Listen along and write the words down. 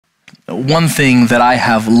One thing that I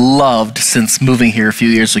have loved since moving here a few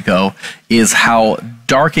years ago is how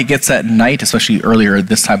dark it gets at night, especially earlier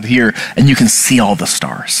this time of year, and you can see all the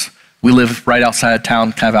stars. We live right outside of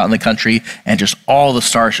town, kind of out in the country, and just all the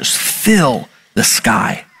stars just fill the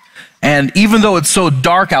sky. And even though it's so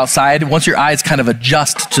dark outside, once your eyes kind of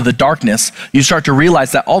adjust to the darkness, you start to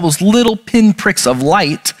realize that all those little pinpricks of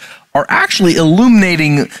light are actually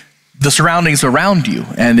illuminating the surroundings around you.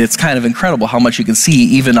 And it's kind of incredible how much you can see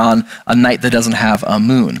even on a night that doesn't have a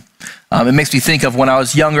moon. It makes me think of when I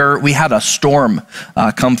was younger, we had a storm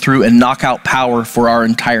come through and knock out power for our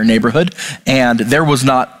entire neighborhood. And there was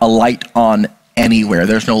not a light on anywhere.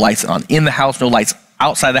 There's no lights on in the house, no lights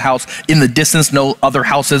outside the house, in the distance, no other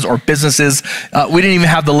houses or businesses. We didn't even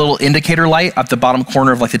have the little indicator light at the bottom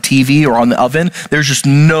corner of like the TV or on the oven. There's just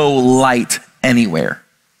no light anywhere.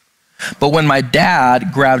 But when my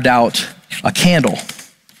dad grabbed out a candle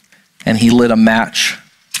and he lit a match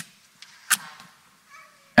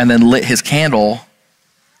and then lit his candle,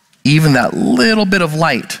 even that little bit of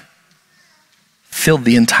light filled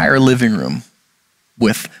the entire living room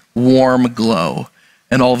with warm glow.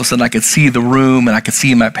 And all of a sudden I could see the room and I could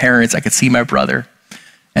see my parents, I could see my brother.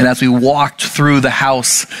 And as we walked through the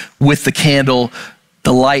house with the candle,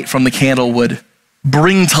 the light from the candle would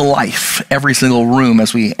bring to life every single room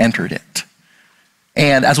as we entered it.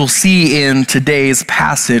 And as we'll see in today's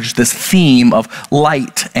passage, this theme of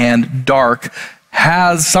light and dark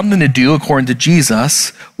has something to do, according to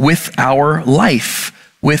Jesus, with our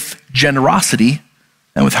life, with generosity,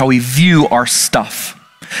 and with how we view our stuff.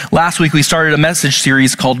 Last week, we started a message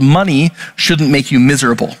series called Money Shouldn't Make You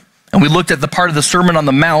Miserable. And we looked at the part of the Sermon on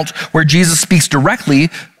the Mount where Jesus speaks directly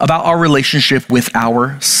about our relationship with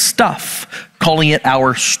our stuff, calling it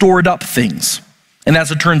our stored up things. And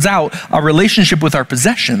as it turns out, our relationship with our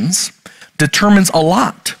possessions determines a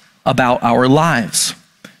lot about our lives.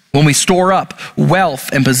 When we store up wealth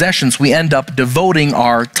and possessions, we end up devoting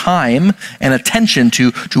our time and attention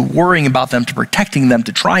to worrying about them, to protecting them,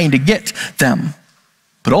 to trying to get them.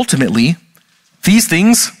 But ultimately, these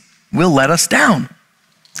things will let us down.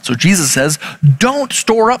 So Jesus says, don't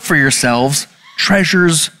store up for yourselves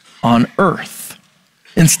treasures on earth.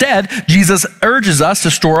 Instead, Jesus urges us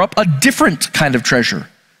to store up a different kind of treasure,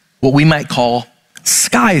 what we might call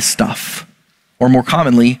sky stuff, or more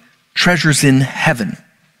commonly, treasures in heaven.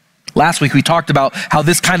 Last week, we talked about how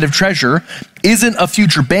this kind of treasure isn't a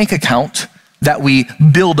future bank account that we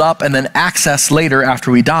build up and then access later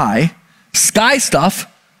after we die. Sky stuff,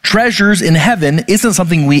 treasures in heaven, isn't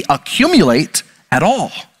something we accumulate at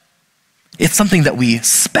all. It's something that we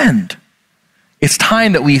spend. It's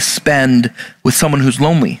time that we spend with someone who's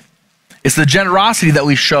lonely. It's the generosity that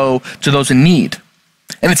we show to those in need.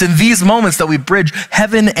 And it's in these moments that we bridge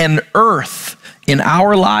heaven and earth in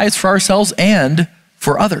our lives for ourselves and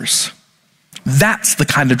for others. That's the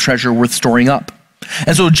kind of treasure worth storing up.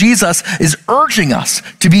 And so Jesus is urging us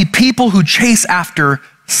to be people who chase after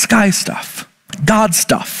sky stuff, God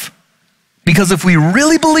stuff. Because if we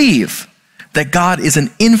really believe that God is an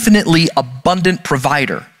infinitely abundant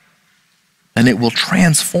provider, then it will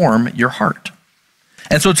transform your heart.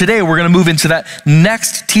 And so today we're going to move into that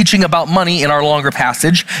next teaching about money in our longer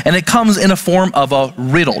passage, and it comes in a form of a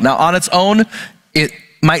riddle. Now, on its own, it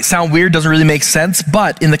might sound weird, doesn't really make sense,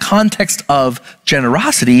 but in the context of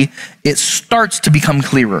generosity, it starts to become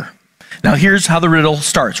clearer. Now, here's how the riddle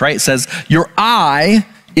starts, right? It says, your eye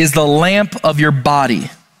is the lamp of your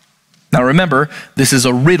body. Now, remember, this is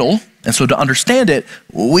a riddle, and so to understand it,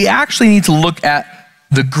 we actually need to look at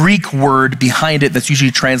the Greek word behind it that's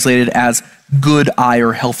usually translated as good eye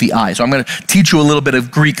or healthy eye. So I'm going to teach you a little bit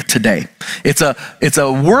of Greek today. It's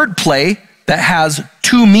a word play that has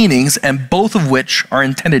two meanings, and both of which are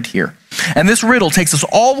intended here. And this riddle takes us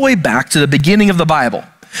all the way back to the beginning of the Bible,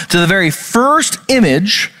 to the very first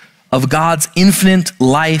image of God's infinite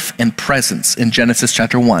life and presence in Genesis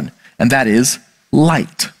chapter 1, and that is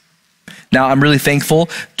light. Now, I'm really thankful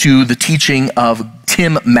to the teaching of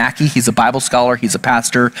Tim Mackey. He's a Bible scholar. He's a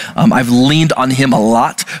pastor. I've leaned on him a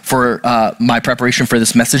lot for my preparation for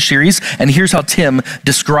this message series. And here's how Tim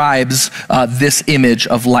describes this image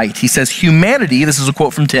of light. He says, humanity, this is a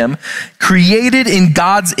quote from Tim, created in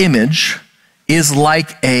God's image is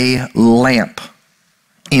like a lamp,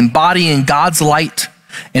 embodying God's light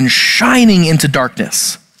and shining into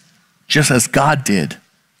darkness, just as God did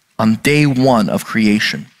on day one of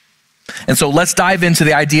creation. And so let's dive into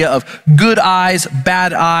the idea of good eyes,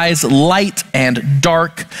 bad eyes, light and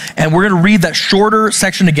dark. And we're going to read that shorter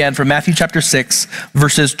section again from Matthew chapter 6,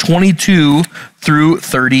 verses 22 through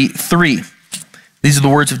 33. These are the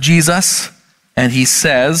words of Jesus, and he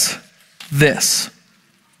says this.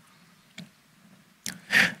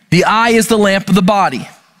 The eye is the lamp of the body.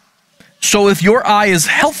 So if your eye is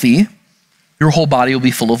healthy, your whole body will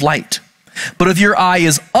be full of light. But if your eye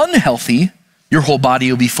is unhealthy, your whole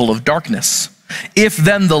body will be full of darkness. If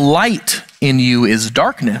then the light in you is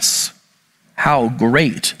darkness, how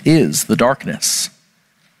great is the darkness?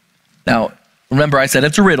 Now, remember I said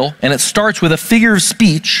it's a riddle, and it starts with a figure of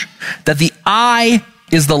speech that the eye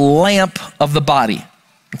is the lamp of the body.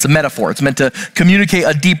 It's a metaphor. It's meant to communicate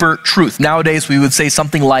a deeper truth. Nowadays, we would say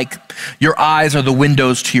something like, your eyes are the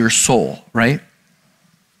windows to your soul, right?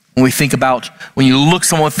 When we think about when you look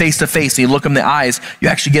someone face to face and you look them in the eyes, you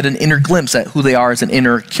actually get an inner glimpse at who they are as an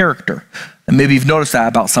inner character. And maybe you've noticed that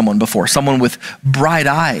about someone before. Someone with bright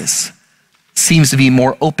eyes seems to be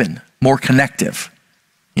more open, more connective,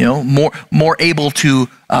 more able to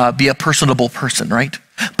be a personable person, right?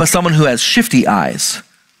 But someone who has shifty eyes,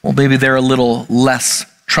 well, maybe they're a little less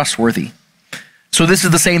trustworthy. So this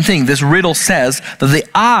is the same thing. This riddle says that the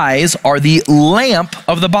eyes are the lamp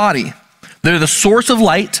of the body. They're the source of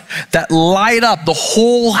light that light up the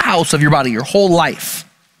whole house of your body, your whole life.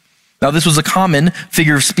 Now, this was a common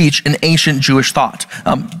figure of speech in ancient Jewish thought.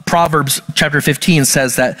 Proverbs chapter 15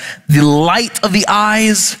 says that the light of the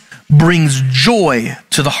eyes brings joy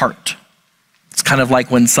to the heart. It's kind of like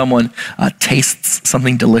when someone tastes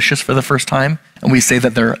something delicious for the first time, and we say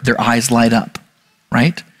that their eyes light up,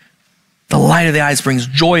 right? The light of the eyes brings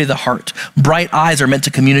joy to the heart. Bright eyes are meant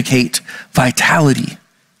to communicate vitality,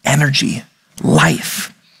 energy,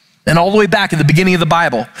 life. And all the way back at the beginning of the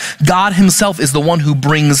Bible, God himself is the one who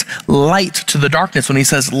brings light to the darkness when he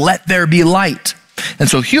says, let there be light. And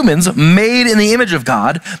so humans made in the image of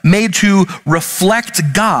God, made to reflect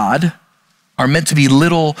God, are meant to be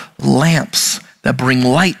little lamps that bring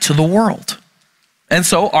light to the world. And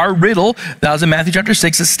so our riddle, that was in Matthew chapter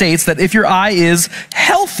 6, it states that if your eye is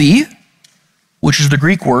healthy, which is the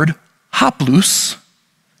Greek word haplous,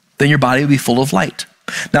 then your body will be full of light.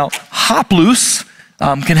 Now, haplous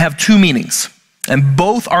can have two meanings, and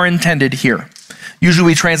both are intended here. Usually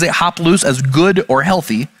we translate haplous as good or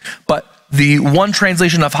healthy, but the one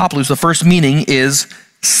translation of haplous, the first meaning is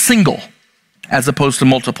single, as opposed to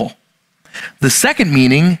multiple. The second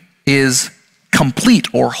meaning is complete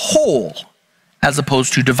or whole, as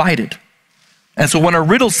opposed to divided. And so when a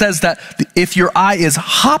riddle says that if your eye is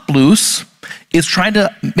haplous, it's trying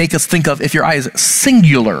to make us think of if your eye is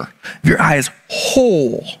singular, if your eye is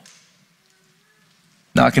whole.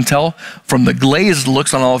 Now I can tell from the glazed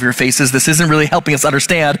looks on all of your faces, this isn't really helping us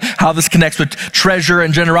understand how this connects with treasure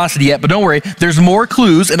and generosity yet, but don't worry, there's more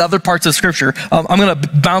clues in other parts of Scripture. I'm gonna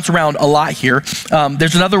bounce around a lot here.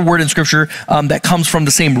 There's another word in Scripture that comes from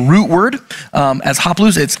the same root word as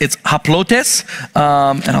haplous. It's haplotes,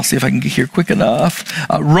 and I'll see if I can get here quick enough.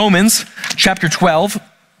 Romans chapter 12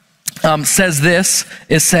 says this.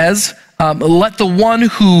 It says, let the one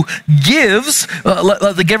who gives,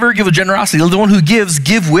 let the giver give with generosity. Let the one who gives,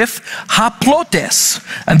 give with haplotes.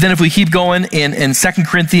 And then if we keep going in 2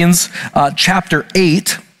 Corinthians chapter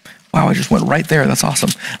 8, wow, I just went right there. That's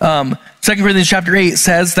awesome. 2 Corinthians chapter 8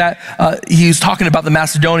 says that he's talking about the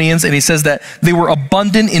Macedonians, and he says that they were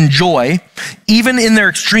abundant in joy. Even in their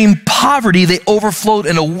extreme poverty, they overflowed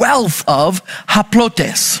in a wealth of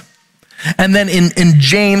haplotes. And then in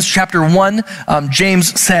James chapter 1,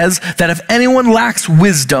 James says that if anyone lacks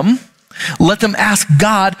wisdom, let them ask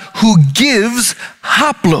God who gives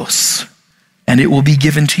haplos, and it will be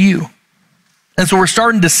given to you. And so we're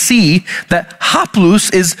starting to see that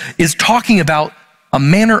haplos is talking about a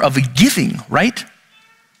manner of giving, right?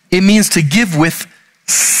 It means to give with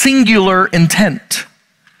singular intent,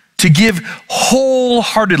 to give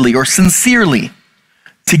wholeheartedly or sincerely,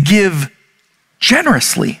 to give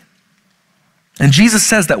generously. And Jesus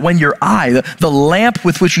says that when your eye, the lamp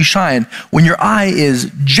with which you shine, when your eye is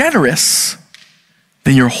generous,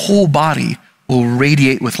 then your whole body will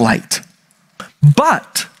radiate with light.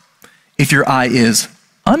 But if your eye is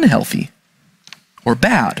unhealthy or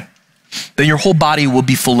bad, then your whole body will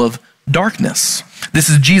be full of darkness. This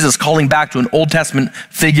is Jesus calling back to an Old Testament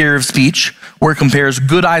figure of speech where it compares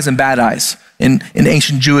good eyes and bad eyes in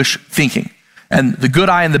ancient Jewish thinking. And the good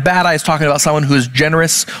eye and the bad eye is talking about someone who is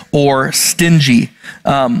generous or stingy.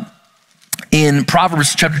 In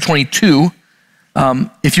Proverbs chapter 22,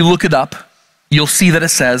 if you look it up, you'll see that it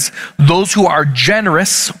says, those who are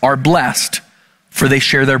generous are blessed, for they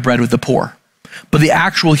share their bread with the poor. But the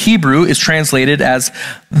actual Hebrew is translated as,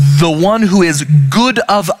 the one who is good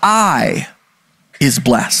of eye is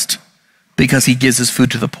blessed, because he gives his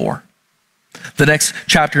food to the poor. The next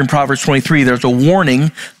chapter in Proverbs 23, there's a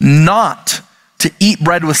warning not to eat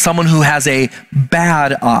bread with someone who has a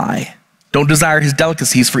bad eye. Don't desire his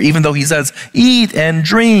delicacies, for even though he says, eat and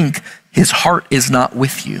drink, his heart is not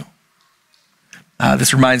with you.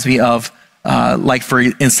 This reminds me of, like for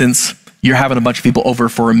instance, you're having a bunch of people over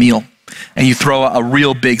for a meal, and you throw a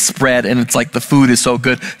real big spread, and it's like the food is so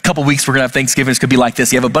good. A couple weeks we're gonna have Thanksgiving. It's gonna be like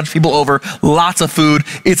this. You have a bunch of people over, lots of food.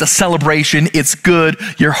 It's a celebration. It's good.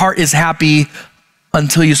 Your heart is happy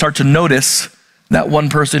until you start to notice that one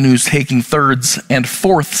person who's taking thirds and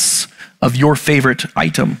fourths of your favorite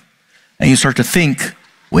item. And you start to think,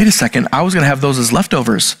 wait a second, I was gonna have those as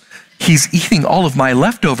leftovers. He's eating all of my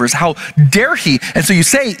leftovers. How dare he? And so you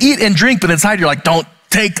say, eat and drink, but inside you're like, don't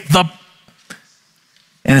take the...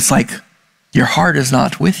 And it's like, your heart is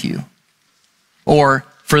not with you. Or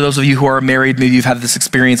for those of you who are married, maybe you've had this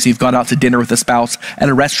experience, you've gone out to dinner with a spouse at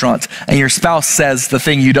a restaurant, and your spouse says the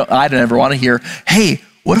thing I don't ever want to hear, hey,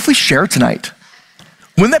 what if we share tonight?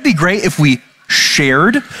 Wouldn't that be great if we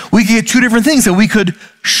shared? We could get two different things that we could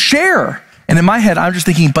share. And in my head, I'm just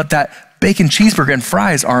thinking, but that bacon cheeseburger and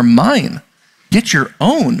fries are mine. Get your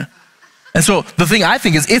own. And so the thing I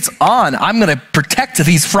think is, it's on. I'm going to protect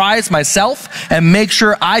these fries myself and make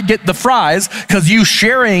sure I get the fries, because you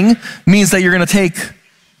sharing means that you're going to take.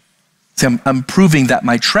 See, I'm proving that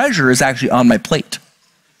my treasure is actually on my plate.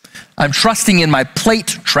 I'm trusting in my plate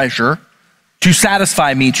treasure to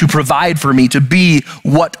satisfy me, to provide for me, to be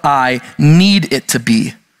what I need it to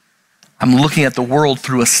be. I'm looking at the world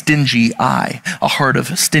through a stingy eye, a heart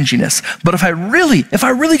of stinginess. But if I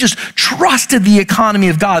really just trusted the economy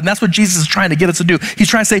of God, and that's what Jesus is trying to get us to do. He's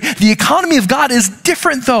trying to say, the economy of God is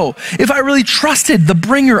different though. If I really trusted the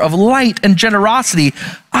bringer of light and generosity,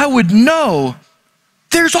 I would know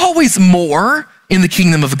there's always more in the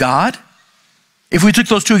kingdom of God. If we took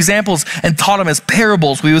those two examples and taught them as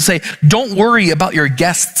parables, we would say, don't worry about your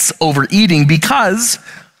guests overeating, because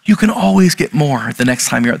you can always get more the next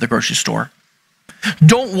time you're at the grocery store.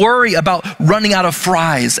 Don't worry about running out of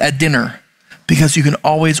fries at dinner, because you can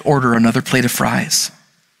always order another plate of fries.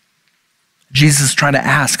 Jesus is trying to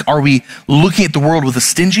ask, are we looking at the world with a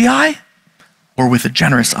stingy eye or with a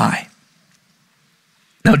generous eye?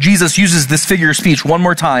 Now, Jesus uses this figure of speech one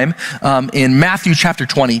more time in Matthew chapter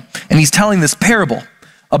 20, and he's telling this parable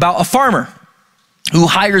about a farmer who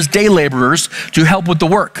hires day laborers to help with the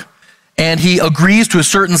work. And he agrees to a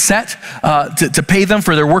certain set to pay them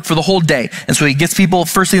for their work for the whole day. And so he gets people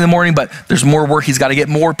first thing in the morning, but there's more work. He's got to get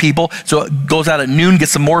more people. So it goes out at noon,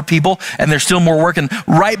 gets some more people, and there's still more work. And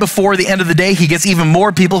right before the end of the day, he gets even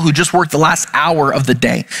more people who just worked the last hour of the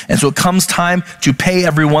day. And so it comes time to pay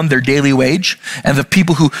everyone their daily wage. And the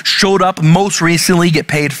people who showed up most recently get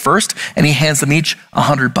paid first, and he hands them each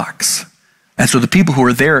 $100. And so the people who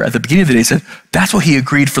were there at the beginning of the day said, that's what he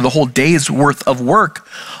agreed for the whole day's worth of work.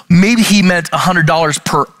 Maybe he meant $100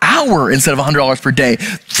 per hour instead of $100 per day.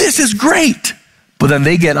 This is great. But then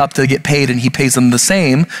they get up to get paid, and he pays them the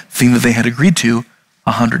same thing that they had agreed to,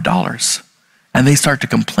 $100. And they start to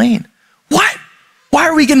complain. What? Why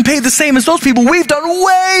are we getting paid the same as those people? We've done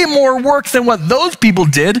way more work than what those people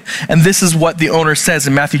did. And this is what the owner says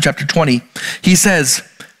in Matthew chapter 20. He says,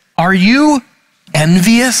 are you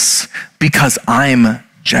envious because I'm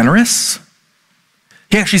generous?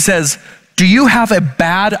 He actually says, do you have a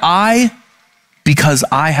bad eye because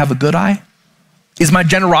I have a good eye? Is my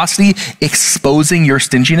generosity exposing your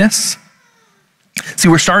stinginess? See,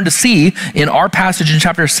 we're starting to see in our passage in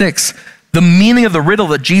chapter 6, the meaning of the riddle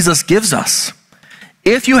that Jesus gives us.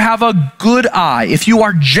 If you have a good eye, if you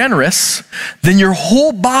are generous, then your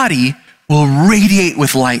whole body will radiate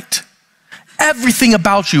with light. Everything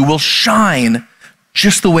about you will shine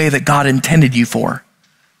just the way that God intended you for.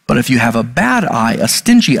 But if you have a bad eye, a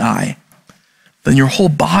stingy eye, then your whole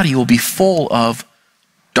body will be full of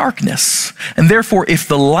darkness. And therefore, if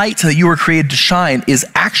the light that you were created to shine is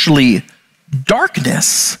actually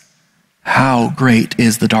darkness, how great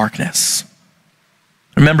is the darkness?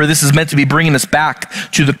 Remember, this is meant to be bringing us back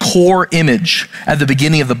to the core image at the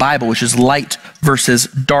beginning of the Bible, which is light versus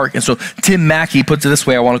dark. And so Tim Mackey puts it this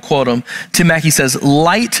way, I want to quote him. Tim Mackey says,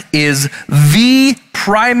 light is the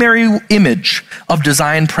primary image of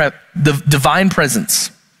the divine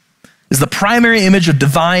presence, is the primary image of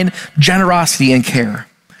divine generosity and care,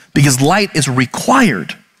 because light is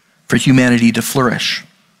required for humanity to flourish.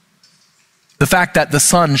 The fact that the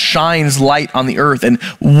sun shines light on the earth and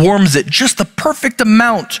warms it just the perfect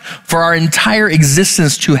amount for our entire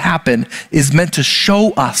existence to happen is meant to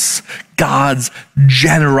show us God's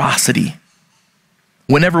generosity.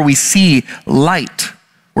 Whenever we see light,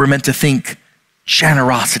 we're meant to think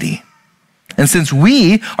generosity. And since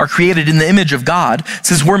we are created in the image of God,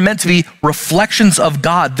 since we're meant to be reflections of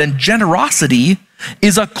God, then generosity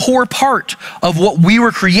is a core part of what we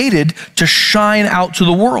were created to shine out to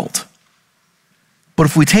the world. What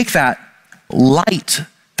if we take that light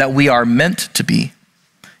that we are meant to be,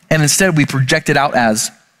 and instead we project it out as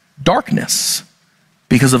darkness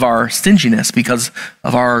because of our stinginess, because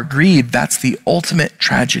of our greed? That's the ultimate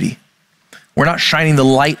tragedy. We're not shining the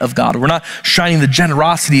light of God. We're not shining the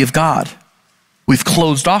generosity of God. We've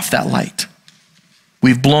closed off that light.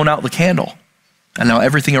 We've blown out the candle, and now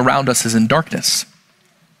everything around us is in darkness.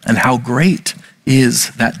 And how great is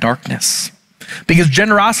that darkness? Because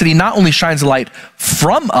generosity not only shines a light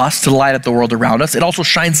from us to light up the world around us, it also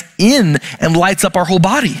shines in and lights up our whole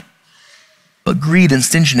body. But greed and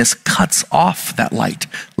stinginess cuts off that light,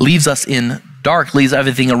 leaves us in dark, leaves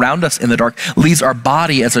everything around us in the dark, leaves our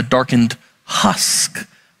body as a darkened husk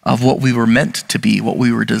of what we were meant to be, what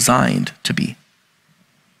we were designed to be.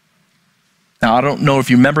 Now, I don't know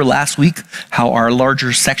if you remember last week how our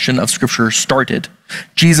larger section of scripture started.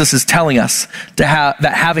 Jesus is telling us that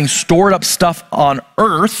having stored up stuff on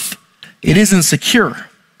earth, it isn't secure.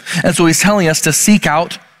 And so he's telling us to seek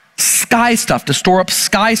out sky stuff, to store up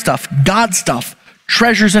sky stuff, God stuff,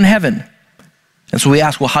 treasures in heaven. And so we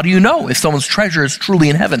ask, well, how do you know if someone's treasure is truly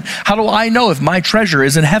in heaven? How do I know if my treasure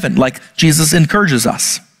is in heaven, like Jesus encourages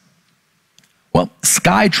us? Well,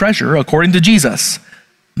 sky treasure, according to Jesus,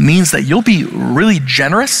 means that you'll be really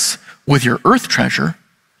generous with your earth treasure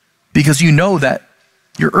because you know that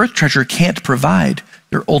your earth treasure can't provide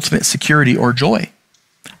your ultimate security or joy.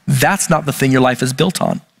 That's not the thing your life is built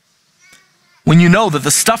on. When you know that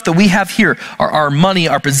the stuff that we have here, our money,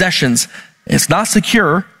 our possessions, it's not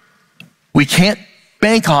secure, we can't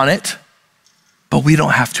bank on it, but we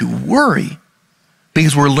don't have to worry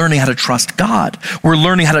because we're learning how to trust God. We're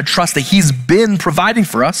learning how to trust that he's been providing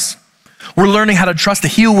for us. We're learning how to trust that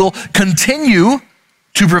he will continue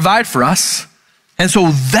to provide for us. And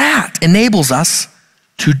so that enables us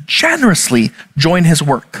to generously join his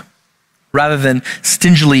work rather than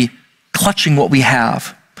stingily clutching what we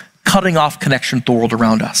have, cutting off connection with the world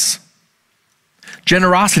around us.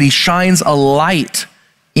 Generosity shines a light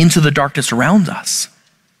into the darkness around us,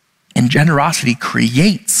 and generosity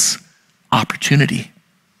creates opportunity.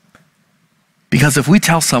 Because if we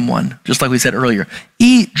tell someone, just like we said earlier,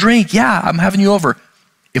 eat, drink, yeah, I'm having you over.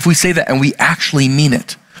 If we say that and we actually mean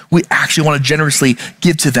it, we actually want to generously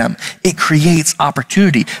give to them, it creates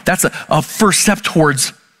opportunity. That's a first step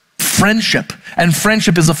towards friendship. And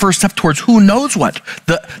friendship is the first step towards who knows what.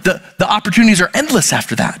 The opportunities are endless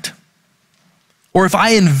after that. Or if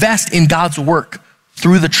I invest in God's work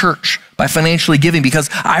through the church by financially giving because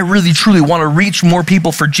I really truly want to reach more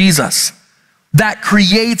people for Jesus, that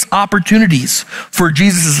creates opportunities for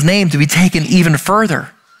Jesus' name to be taken even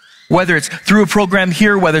further. Whether it's through a program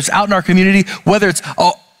here, whether it's out in our community, whether it's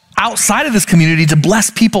outside of this community to bless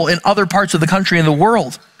people in other parts of the country and the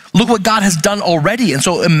world. Look what God has done already. And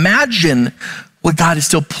so imagine what God is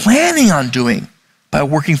still planning on doing by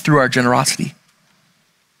working through our generosity.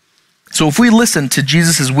 So if we listen to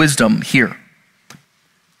Jesus' wisdom here,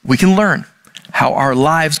 we can learn how our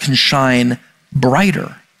lives can shine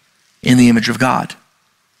brighter in the image of God.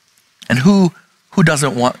 And who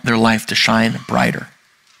doesn't want their life to shine brighter?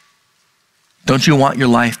 Don't you want your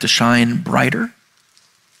life to shine brighter?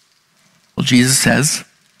 Well, Jesus says,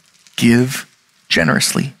 give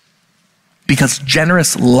generously. Because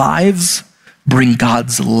generous lives bring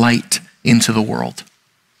God's light into the world.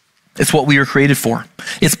 It's what we were created for.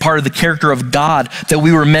 It's part of the character of God that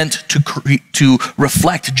we were meant to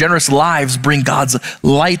reflect. Generous lives bring God's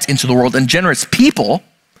light into the world, and generous people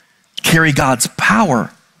carry God's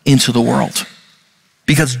power into the world.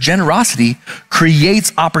 Because generosity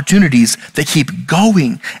creates opportunities that keep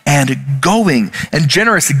going and going. And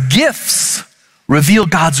generous gifts reveal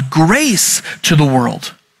God's grace to the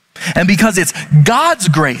world. And because it's God's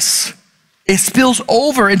grace, it spills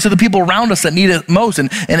over into the people around us that need it most,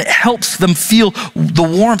 and it helps them feel the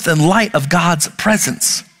warmth and light of God's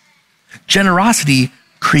presence. Generosity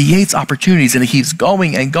creates opportunities, and it keeps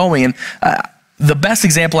going and going. And the best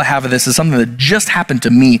example I have of this is something that just happened to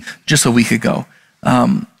me just a week ago.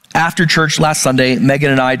 After church last Sunday,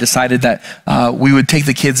 Megan and I decided that we would take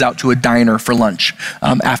the kids out to a diner for lunch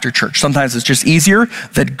after church. Sometimes it's just easier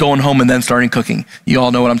than going home and then starting cooking. You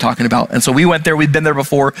all know what I'm talking about. And so we went there. We'd been there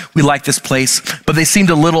before. We liked this place, but they seemed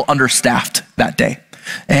a little understaffed that day.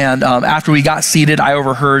 And after we got seated, I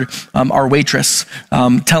overheard our waitress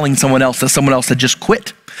telling someone else that someone else had just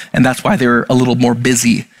quit, and that's why they were a little more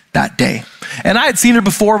busy that day. And I had seen her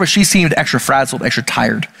before, but she seemed extra frazzled, extra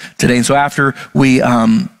tired today. And so after we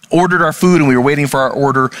ordered our food and we were waiting for our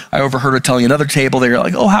order, I overheard her telling another table, they were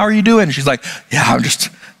like, "Oh, how are you doing?" And she's like, "Yeah,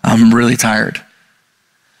 I'm really tired."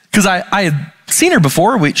 Because I had seen her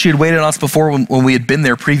before. She had waited on us before when we had been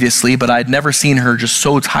there previously, but I'd never seen her just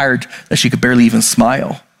so tired that she could barely even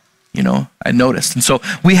smile. I noticed. And so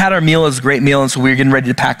we had our meal. It was a great meal. And so we were getting ready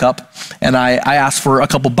to pack up. And I asked for a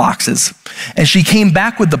couple boxes. And she came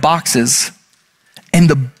back with the boxes and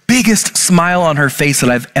the biggest smile on her face that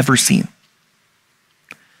I've ever seen.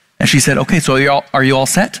 And she said, okay, so are you all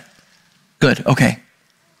set? Good, okay.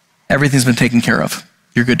 Everything's been taken care of.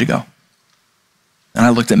 You're good to go. And I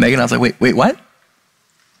looked at Megan, I was like, wait, what?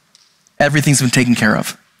 Everything's been taken care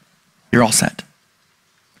of. You're all set.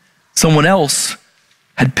 Someone else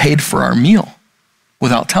had paid for our meal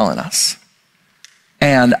without telling us.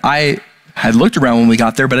 And I had looked around when we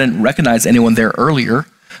got there, but I didn't recognize anyone there earlier.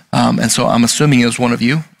 And so I'm assuming it was one of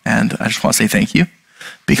you. And I just want to say thank you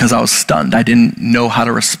because I was stunned. I didn't know how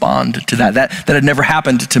to respond to that. That had never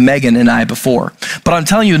happened to Megan and I before. But I'm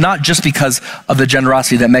telling you, not just because of the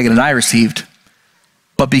generosity that Megan and I received,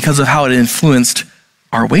 but because of how it influenced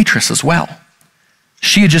our waitress as well.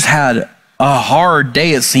 She had just had a hard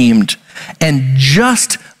day, it seemed, and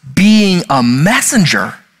just being a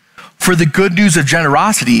messenger for the good news of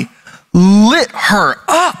generosity lit her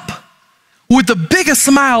up with the biggest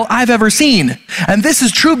smile I've ever seen. And this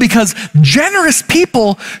is true because generous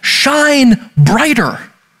people shine brighter.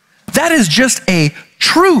 That is just a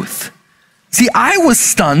truth. See, I was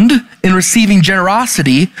stunned in receiving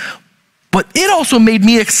generosity, but it also made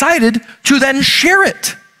me excited to then share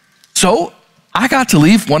it. So I got to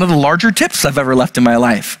leave one of the larger tips I've ever left in my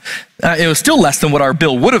life. It was still less than what our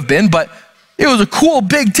bill would have been, but it was a cool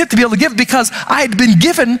big tip to be able to give because I had been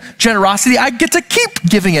given generosity. I get to keep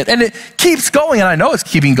giving it, and it keeps going. And I know it's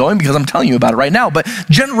keeping going because I'm telling you about it right now, but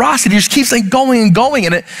generosity just keeps going and going,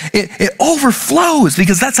 and it overflows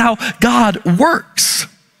because that's how God works.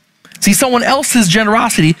 See, someone else's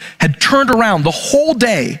generosity had turned around the whole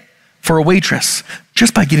day for a waitress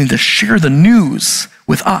just by getting to share the news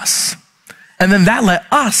with us. And then that let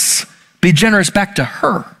us be generous back to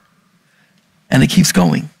her. And it keeps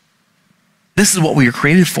going. This is what we were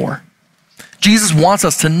created for. Jesus wants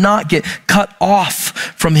us to not get cut off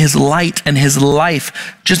from his light and his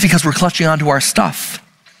life just because we're clutching onto our stuff.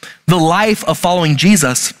 The life of following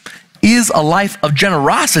Jesus is a life of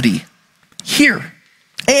generosity here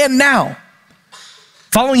and now.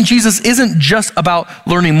 Following Jesus isn't just about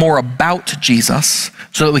learning more about Jesus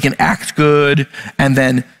so that we can act good and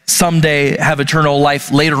then someday have eternal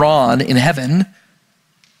life later on in heaven.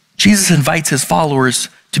 Jesus invites his followers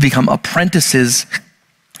to become apprentices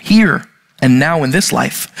here and now in this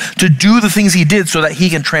life, to do the things he did so that he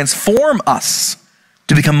can transform us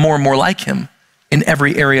to become more and more like him in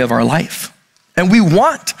every area of our life. And we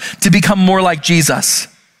want to become more like Jesus.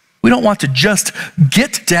 We don't want to just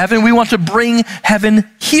get to heaven. We want to bring heaven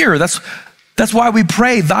here. That's why we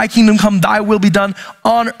pray, thy kingdom come, thy will be done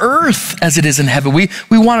on earth as it is in heaven. We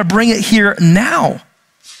want to bring it here now.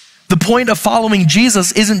 The point of following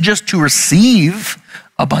Jesus isn't just to receive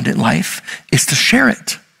abundant life, it's to share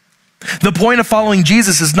it. The point of following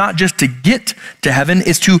Jesus is not just to get to heaven,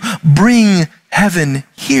 it's to bring heaven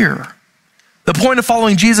here. The point of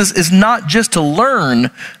following Jesus is not just to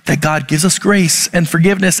learn that God gives us grace and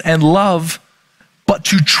forgiveness and love, but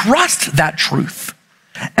to trust that truth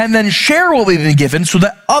and then share what we've been given so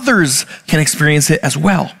that others can experience it as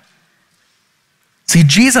well. See,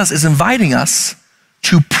 Jesus is inviting us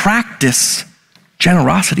to practice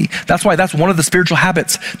generosity. That's why that's one of the spiritual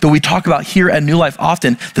habits that we talk about here at New Life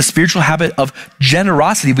often, the spiritual habit of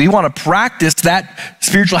generosity. We want to practice that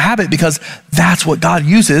spiritual habit because that's what God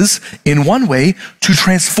uses in one way to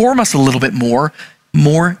transform us a little bit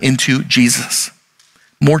more into Jesus,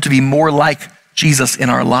 more to be more like Jesus in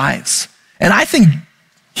our lives. And I think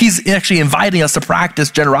he's actually inviting us to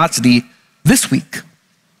practice generosity this week.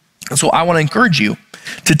 And so I want to encourage you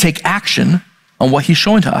to take action on what he's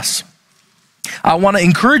showing to us. I want to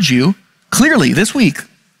encourage you clearly this week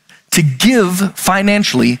to give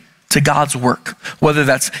financially to God's work, whether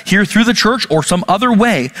that's here through the church or some other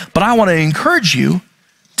way. But I want to encourage you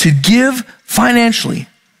to give financially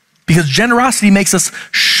because generosity makes us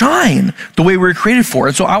shine the way we were created for.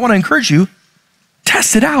 And so I want to encourage you,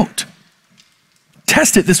 test it out.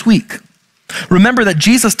 Test it this week. Remember that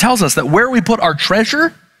Jesus tells us that where we put our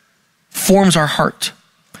treasure forms our heart.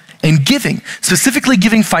 And giving, specifically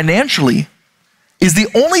giving financially, is the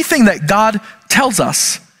only thing that God tells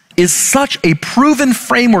us is such a proven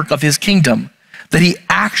framework of his kingdom that he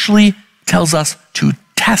actually tells us to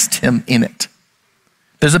test him in it.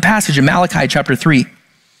 There's a passage in Malachi chapter 3.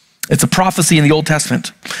 It's a prophecy in the Old Testament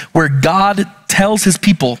where God tells his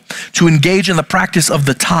people to engage in the practice of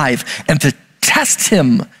the tithe and to test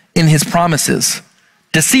him in his promises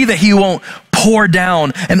to see that he won't pour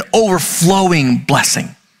down an overflowing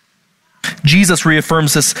blessing. Jesus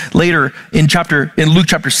reaffirms this later in Luke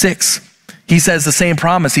chapter 6. He says the same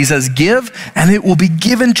promise. He says, give and it will be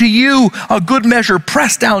given to you, a good measure,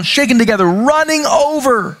 pressed down, shaken together, running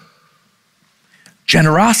over.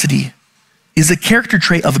 Generosity is a character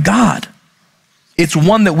trait of God. It's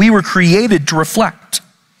one that we were created to reflect.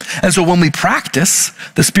 And so when we practice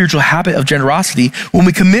the spiritual habit of generosity, when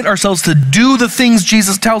we commit ourselves to do the things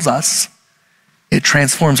Jesus tells us, it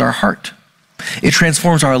transforms our heart. It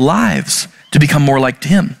transforms our lives to become more like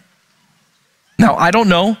him. Now, I don't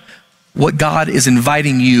know what God is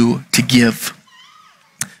inviting you to give,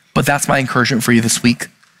 but that's my encouragement for you this week.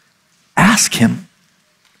 Ask him.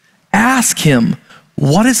 Ask him,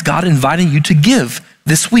 what is God inviting you to give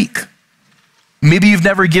this week? Maybe you've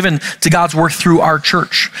never given to God's work through our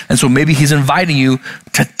church, and so maybe he's inviting you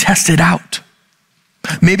to test it out.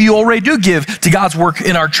 Maybe you already do give to God's work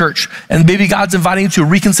in our church, and maybe God's inviting you to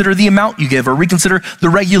reconsider the amount you give or reconsider the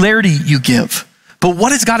regularity you give. But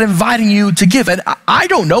what is God inviting you to give? And I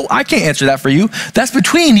don't know. I can't answer that for you. That's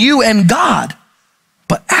between you and God.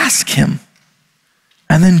 But ask him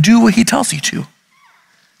and then do what he tells you to.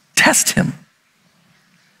 Test him.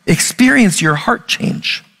 Experience your heart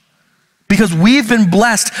change. Because we've been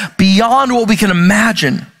blessed beyond what we can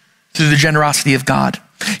imagine through the generosity of God.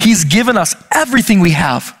 He's given us everything we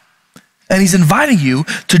have. And he's inviting you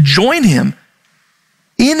to join him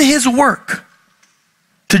in his work,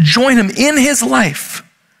 to join him in his life,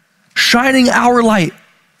 shining our light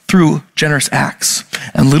through generous acts.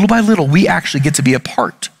 And little by little, we actually get to be a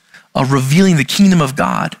part of revealing the kingdom of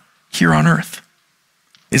God here on earth.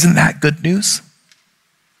 Isn't that good news?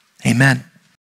 Amen.